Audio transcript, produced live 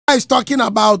He's talking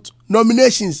about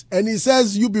nominations and he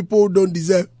says you people don't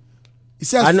deserve. He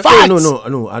says facts.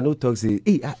 No. I don't talk say.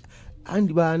 Hey, I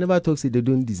never talk say they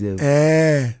don't deserve.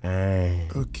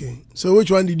 Okay. So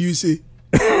which one did you say?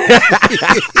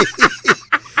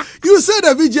 You said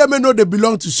the VGM know they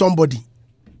belong to somebody.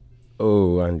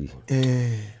 Oh, Andy.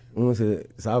 Say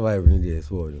survive in there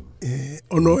as well.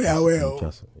 Oh no, yeah, well.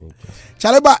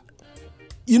 Chaleba,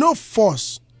 you know,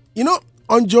 Force. You know,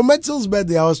 on Joe Mettle's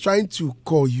birthday, I was trying to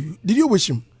call you. Did you wish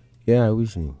him? Yeah, I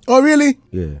wish him. Oh, really?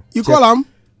 Yeah. You call him?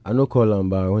 I don't call him,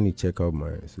 but when you check out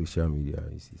my social media,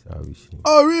 I wish him.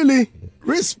 Oh, really? Yeah.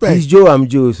 Respect. He's Joe, I'm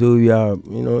Joe, so we are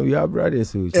brothers.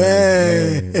 So we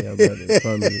are brothers,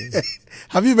 family.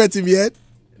 Have you met him yet?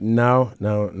 No.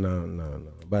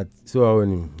 But so I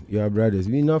want him. You are brothers.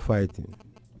 We're not fighting.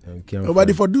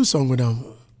 Nobody for do song with him.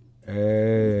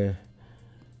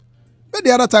 But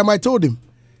the other time I told him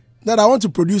that I want to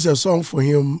produce a song for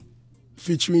him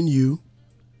featuring you.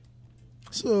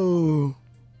 So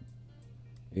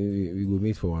we will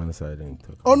meet for one side and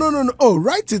talk. Oh no. Oh,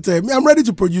 write it. I'm ready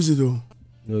to produce it though.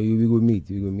 No, we will meet.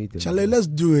 We will meet. Charlie, let's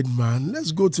do it, man.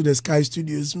 Let's go to the Sky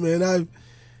Studios, man.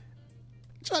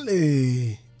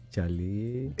 Charlie.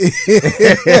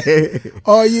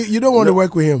 Oh, you don't want to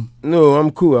work with him? No,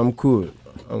 I'm cool.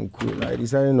 I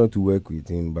decided not to work with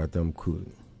him, but I'm cool.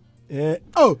 Yeah.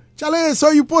 Oh, Charlie,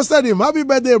 so you posted him. Happy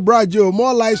birthday, bro, Joe.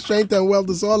 More life, strength, and wealth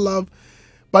is all love.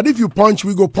 But if you punch,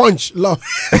 we go punch. Love.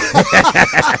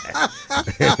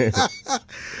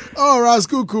 Oh, Ras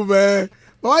Kuuku, man.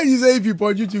 Why you say if you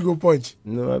punch, you go punch?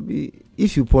 No,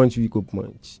 if you punch, we go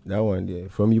punch. That one there.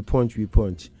 From you punch, we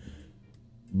punch.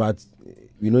 But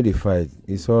we know the fight.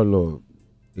 It's all love.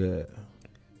 Yeah.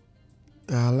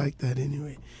 I like that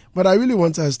anyway. But I really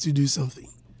want us to do something.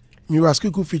 Ras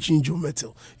Kuuku featuring Joe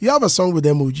Mettle. You have a song with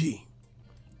MOG.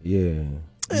 Yeah.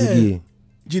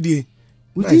 GDA.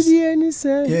 Nice. Yeah.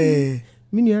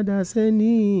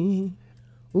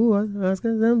 Who ask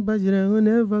them Bajra who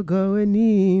never go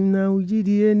any now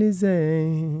GDA ni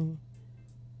say.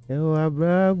 Ewa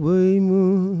brabo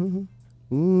imu.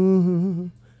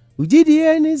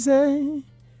 GDA ni say.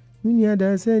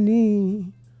 Minyada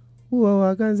seni. Who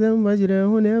ask them Bajra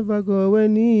who never go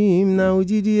any now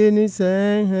GDA ni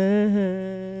say.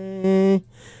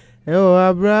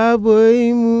 Ewa brabo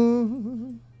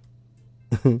imu.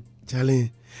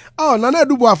 Charlie. Oh, Nana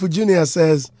Dubuafu Jr.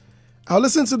 says, I'll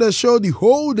listen to the show the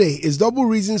whole day. It's double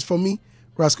reasons for me.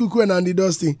 Ras Kuuku and Andy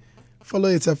Dusty. Follow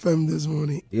it FM this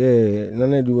morning. Yeah,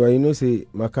 Nana Dubuafu, you know, say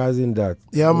my cousin that.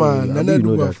 Yeah, man. Nana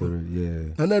Dubuafu.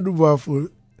 Yeah. Nana Dubuafu.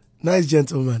 Nice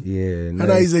gentleman. Yeah. Nice.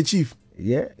 And he's a chief.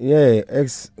 Yeah,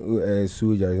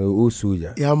 ex-soldier, old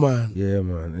soldier. Yeah, man. Yeah,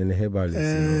 man. And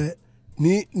herbalist.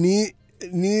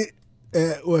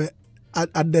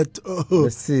 At that,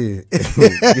 let's see.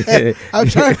 I'm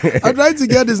trying to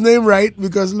get his name right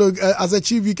because look, as a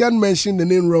chief, you can't mention the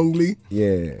name wrongly.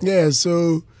 Yeah.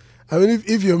 So, I mean,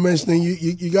 if you're mentioning,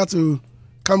 you got to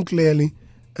come clearly,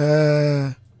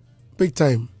 big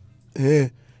time. Yeah.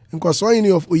 Because so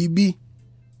any of Oyibi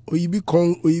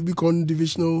Kon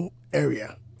divisional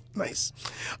area. Nice.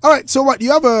 All right. So what?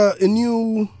 You have a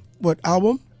new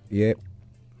album? Yeah.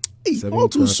 Hey, all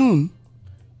too soon.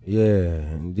 Yeah,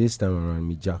 and this time around,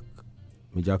 me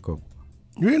Jacob.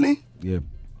 Really? Yeah.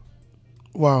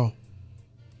 Wow.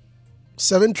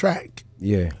 7-track.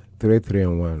 Yeah, 3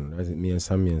 and 1. That's me and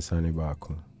Sammy and Sunny back.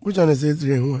 Which one is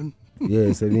 3 and 1?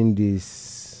 Yeah, 7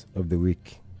 days of the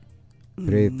week.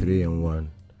 3 and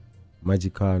 1.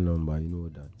 Magical number, you know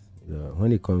that. Yeah.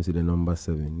 When it comes to the number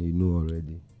 7, you know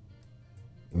already.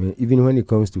 I mean, even when it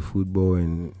comes to football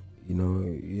and, you know,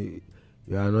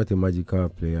 you are not a magical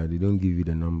player. They don't give you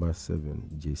the number 7,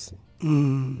 JC.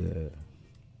 Yeah.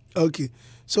 Okay.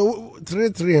 So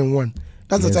 3 and 1.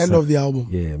 That's the title of the album.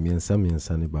 Yeah, me and Sammy and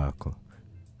Sunny Barco.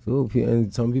 So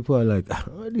and some people are like,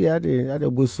 oh, the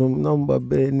other some number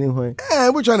anyway.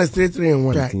 Which one is 3 and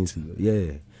 1? Yeah.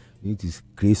 You need to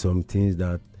create some things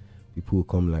that people will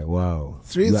come like, wow.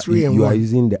 3 and 1. You are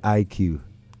using the IQ.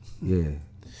 Yeah.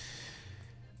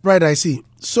 Right, I see.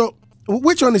 So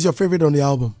which one is your favorite on the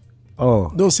album?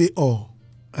 Oh. Don't say oh.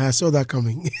 I saw that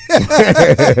coming.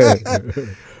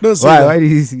 Don't say why? That. Why did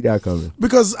you see that coming?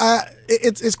 Because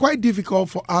it's quite difficult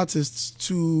for artists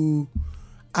to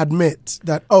admit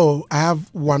that, oh, I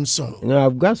have one song. You know,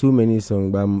 I've got so many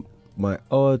songs, but my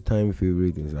all-time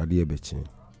favorite is Adiebechin.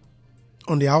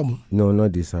 On the album? No,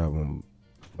 not this album,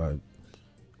 but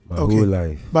my whole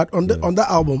life. But on that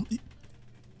album...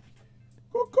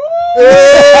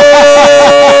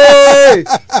 Hey!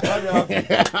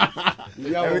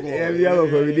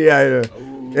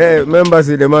 Hey, members,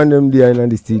 the man them there in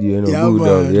the studio, you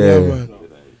know, yeah, man.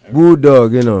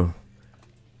 Bulldog, you know.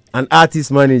 An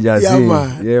artist manager. Yeah,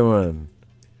 man. Yeah, man.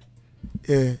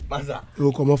 Yeah.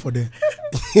 We'll come up for them.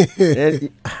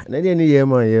 Yeah,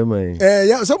 man.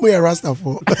 Yeah, somewhere Rasta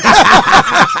for.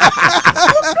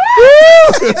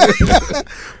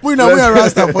 We know we are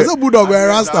Rasta for. So Bulldog we are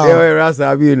Rasta. Yeah, we are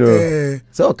Rasta, you know.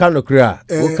 So kind of cry.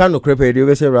 What kind of crepe do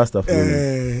you say Rasta for?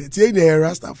 Take the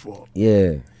Rasta for.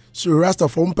 Yeah. So Rasta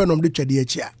for umpen on the chedi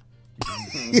chia.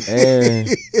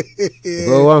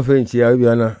 Go one thing chia we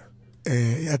ana.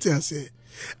 I say.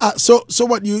 So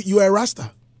what you are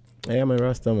Rasta? I am a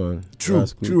Rasta man. True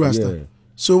Rasta. Yeah.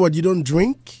 So what, you don't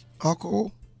drink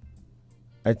alcohol?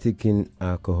 I take in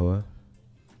alcohol.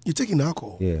 You taking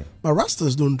alcohol? Yeah. But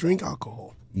Rastas don't drink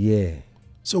alcohol. Yeah.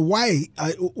 So why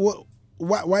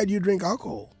do you drink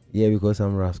alcohol? Yeah, because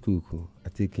I'm Ras Kuuku. I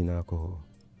take in alcohol.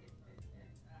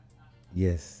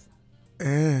 Yes.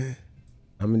 I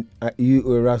mean,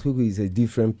 Ras Kuuku is a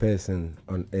different person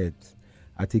on earth.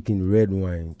 I take in red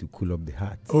wine to cool up the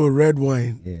heart. Oh, red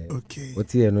wine. Yeah. Okay.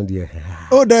 What's here? No, dear.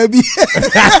 Oh, there be.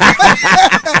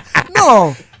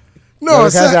 No,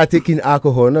 sir. I taking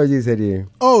alcohol. No, you said.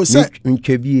 Oh, sir.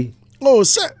 Oh,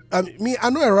 sir. I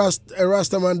know a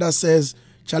Rasta man that says,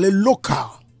 "Charlie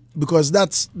local," because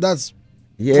that's.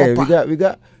 Yeah, proper. we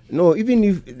got. No, even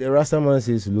if the Rasta man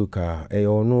says local,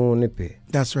 or no nepe.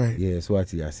 That's right. Yeah, that's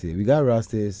what I say. We got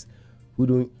Rastas who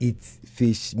don't eat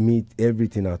fish, meat,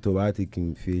 everything at all. I take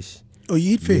in fish. Oh,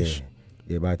 you eat fish?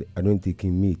 Yeah, but I don't take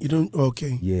in meat. You don't?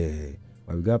 Okay. Yeah,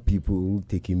 but we got people who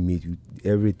take in meat with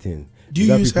everything. Do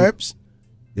you use herbs?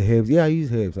 The herbs, yeah, I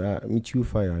use herbs. I chew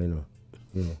fire, you know.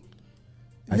 Yeah,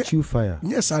 I chew fire.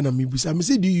 Yes, I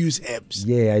say, do you use herbs?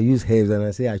 Yeah, I use herbs, and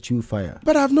I say I chew fire.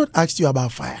 But I've not asked you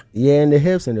about fire. Yeah, and the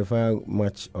herbs and the fire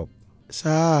match up.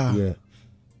 Sir. Yeah.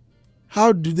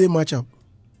 How do they match up?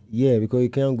 Yeah, because you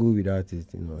can't go without it.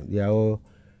 You know, they are all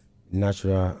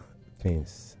natural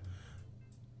things.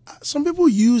 Some people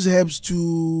use herbs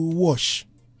to wash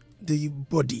the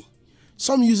body.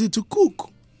 Some use it to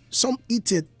cook. Some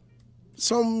eat it.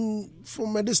 Some for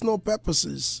medicinal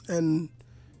purposes. And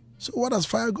so what has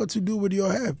fire got to do with your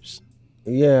herbs?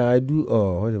 Yeah, I do.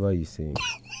 Oh, whatever you say.